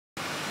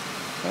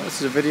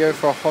This is a video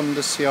for a Honda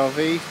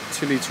CRV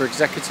 2-litre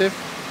executive.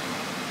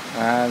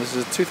 This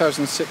is a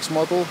 2006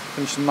 model,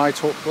 finished in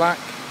Nighthawk Black.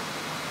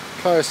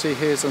 Car I see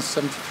here is on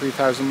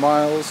 73,000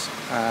 miles.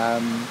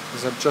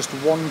 There's just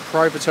one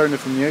private owner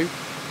from new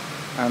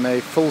and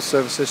a full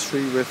service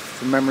history with,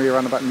 from memory,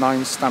 around about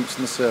 9 stamps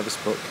in the service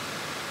book.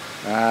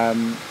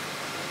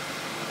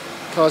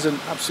 Car's in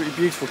absolutely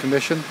beautiful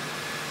condition.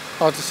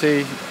 Hard to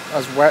see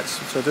as wet,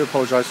 so I do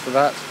apologise for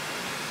that.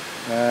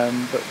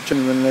 But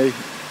genuinely,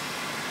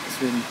 it's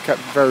been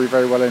kept very,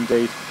 very well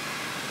indeed.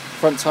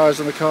 Front tyres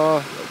on the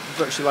car,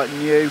 virtually like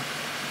new,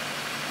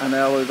 and the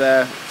alloy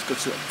there, it's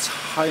got a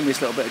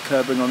tiniest little bit of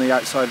curbing on the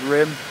outside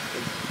rim,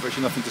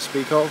 virtually nothing to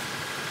speak of.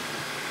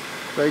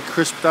 Very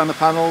crisp down the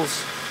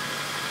panels.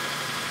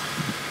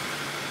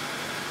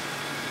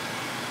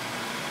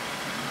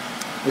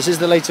 This is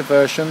the later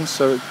version,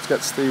 so it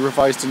gets the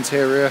revised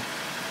interior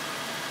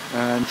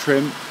and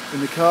trim in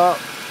the car.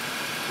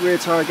 Rear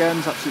tyre again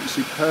is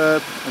absolutely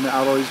superb, and the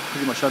alloy is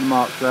pretty much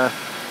unmarked there.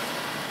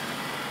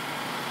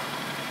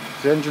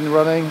 The engine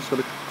running, it's got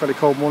a fairly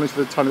cold morning,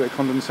 so a tiny bit of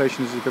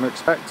condensation as you're going to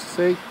expect to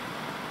see.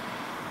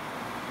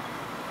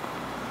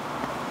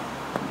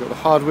 You've got the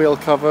hard wheel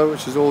cover,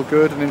 which is all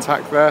good and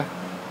intact there.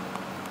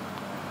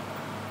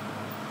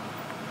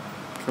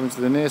 Coming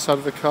to the near side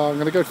of the car, I'm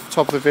going to go to the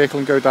top of the vehicle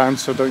and go down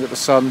so I don't get the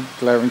sun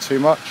glaring too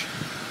much.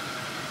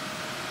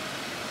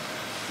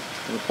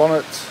 And the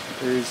bonnet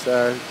is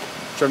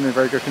generally in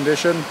very good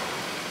condition.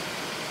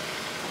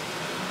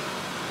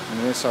 And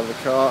the inside of the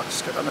car,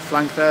 just go down the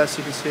flank there so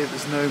you can see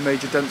there's no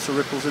major dents or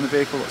ripples in the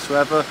vehicle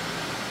whatsoever.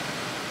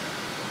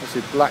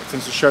 Obviously black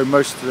tends to show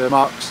most of the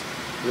marks,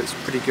 but it's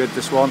pretty good,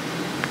 this one.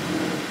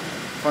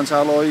 Front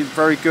alloy,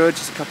 very good,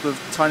 just a couple of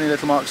tiny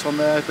little marks on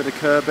there, a bit of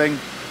curbing.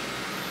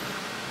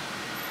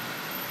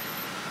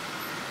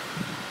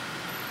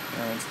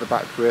 And to the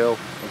back wheel,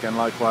 again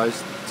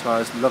likewise,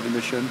 tyres lovely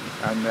condition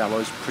and the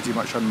alloy's pretty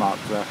much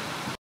unmarked there.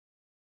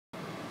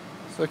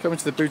 So coming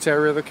to the boot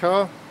area of the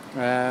car,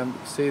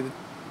 see the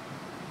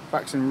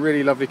back's in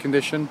really lovely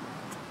condition.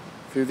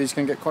 A few of these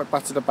can get quite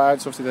battered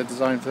about, so obviously they're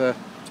designed to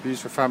be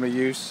used for family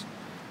use.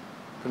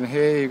 But in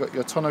here you've got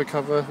your tonneau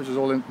cover, which is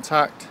all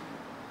intact.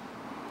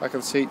 Back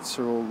of the seats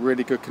are all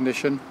really good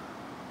condition,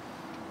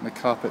 and the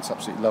carpet's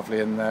absolutely lovely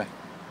in there.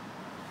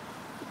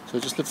 So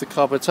just lift the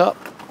carpet up,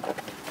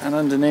 and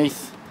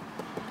underneath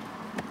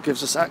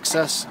gives us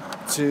access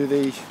to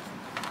the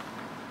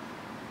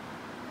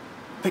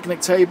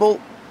picnic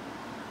table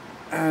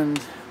and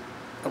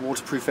a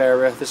waterproof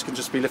area. This can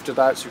just be lifted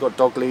out, so you've got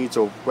dog leads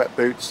or wet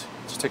boots,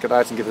 just take it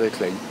out and give it a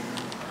clean.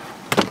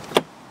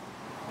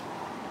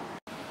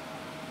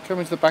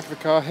 Coming to the back of the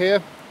car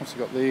here, also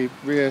got the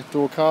rear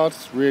door card,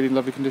 it's really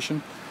lovely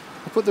condition.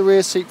 I put the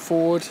rear seat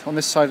forward, on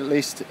this side at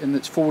least, in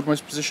its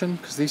forwardmost position,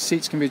 because these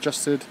seats can be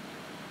adjusted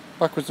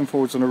backwards and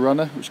forwards on a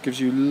runner, which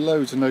gives you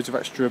loads and loads of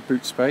extra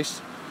boot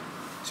space.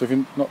 So if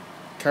you're not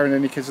carrying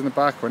any kids in the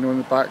back or anyone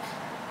in the back,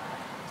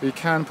 so you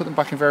can put them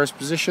back in various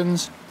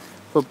positions.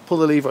 But pull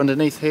the lever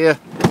underneath here,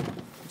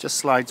 it just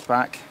slides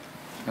back,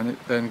 and it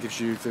then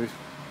gives you the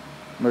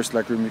most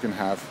legroom you can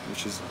have,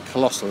 which is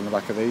colossal in the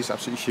back of these,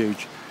 absolutely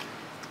huge.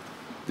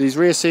 These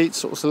rear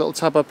seats, also a little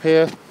tab up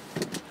here,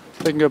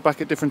 they can go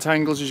back at different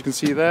angles as you can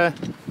see there,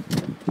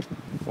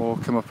 or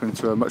come up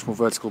into a much more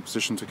vertical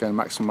position to again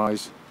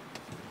maximise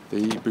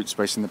the boot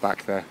space in the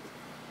back there.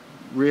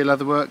 Rear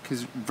leatherwork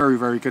is very,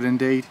 very good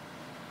indeed,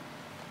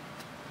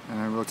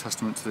 and a real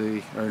testament to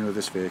the owner of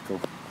this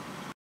vehicle.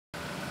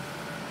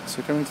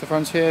 So coming to the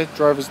front here,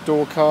 driver's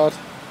door card,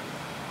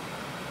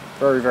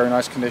 very, very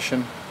nice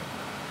condition.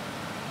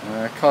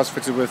 Car's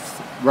fitted with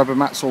rubber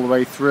mats all the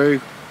way through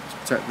to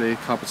protect the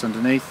carpets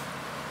underneath.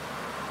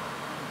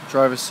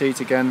 Driver's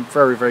seat again,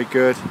 very, very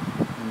good,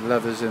 and the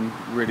leather's in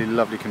really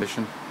lovely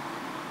condition.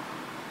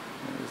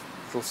 There's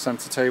a little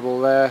centre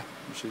table there,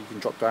 which you can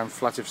drop down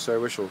flat if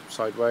so wish, or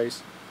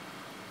sideways.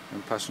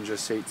 And passenger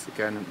seats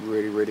again,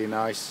 really, really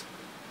nice.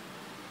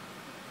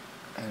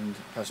 And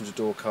passenger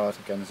door card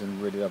again is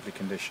in really lovely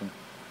condition.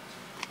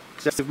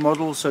 Executive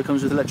model, so it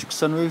comes with electric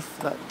sunroof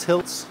that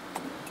tilts,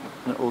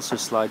 and it also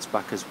slides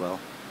back as well.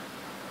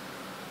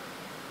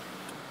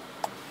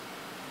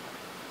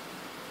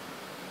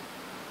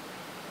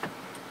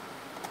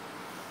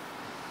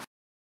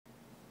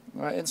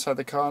 Right, inside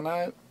the car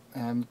now,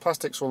 the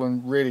plastic's all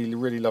in really,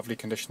 really lovely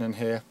condition in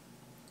here.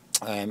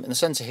 In the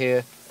centre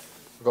here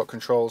we've got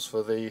controls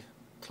for the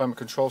climate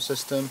control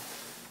system,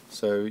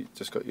 so you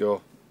just got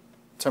your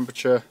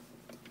temperature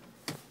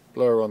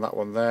blower on that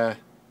one there,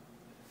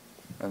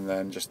 and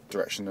then just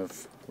direction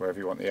of wherever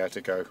you want the air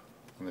to go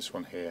on this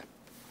one here.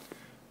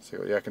 So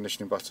you've got the air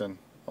conditioning button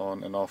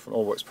on and off, and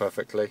all works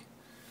perfectly.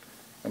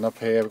 And up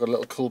here we've got a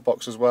little cool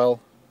box as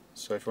well,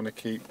 so if you want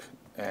to keep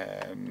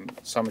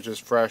sandwiches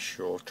fresh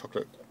or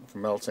chocolate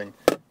from melting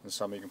in the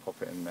summer, you can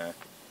pop it in there.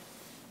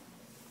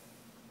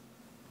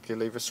 Gear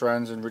lever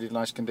surrounds in really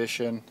nice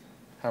condition,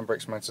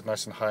 handbrakes mounted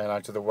nice and high and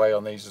out of the way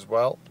on these as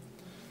well.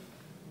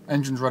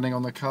 Engine's running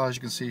on the car, as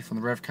you can see from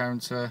the rev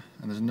counter,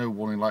 and there's no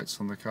warning lights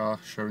on the car,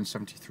 showing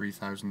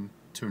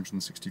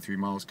 73,263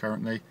 miles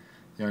currently.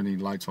 The only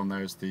light on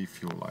there is the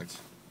fuel light.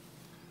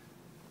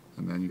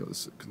 And then you've got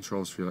the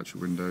controls for your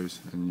electric windows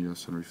and your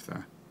sunroof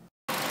there.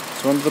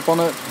 So under the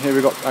bonnet, here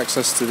we've got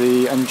access to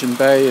the engine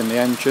bay and the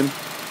engine.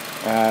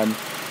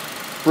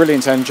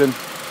 Brilliant engine,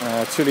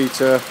 2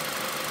 litre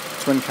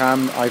twin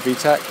cam IV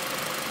tech.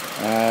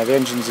 The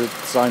engines are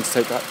designed to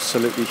take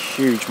absolutely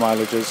huge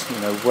mileages,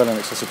 well in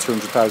excess of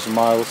 200,000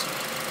 miles.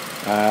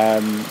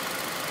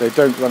 They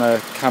don't run a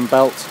cam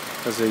belt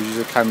as they use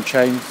a cam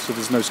chain, so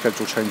there's no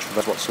schedule change for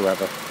that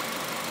whatsoever.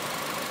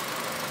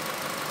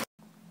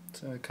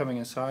 So coming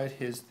inside,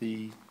 here's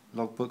the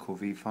logbook or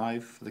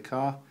V5 for the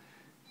car.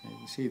 You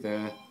can see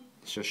there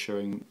it's just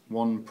showing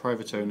 1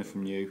 private owner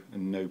from new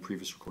and no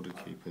previous recorded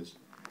keepers.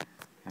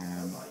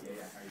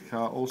 The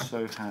car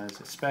also has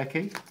a spare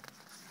key.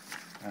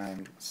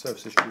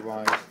 Service history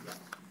wise,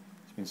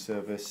 it's been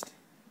serviced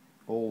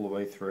all the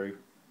way through.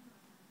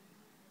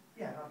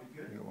 Yeah, that'd be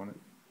good. You've got one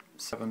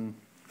at 7,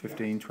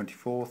 15,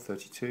 24,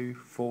 32,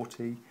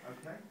 40,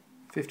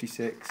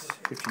 56,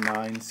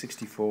 59,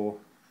 64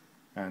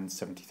 and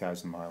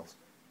 70,000 miles.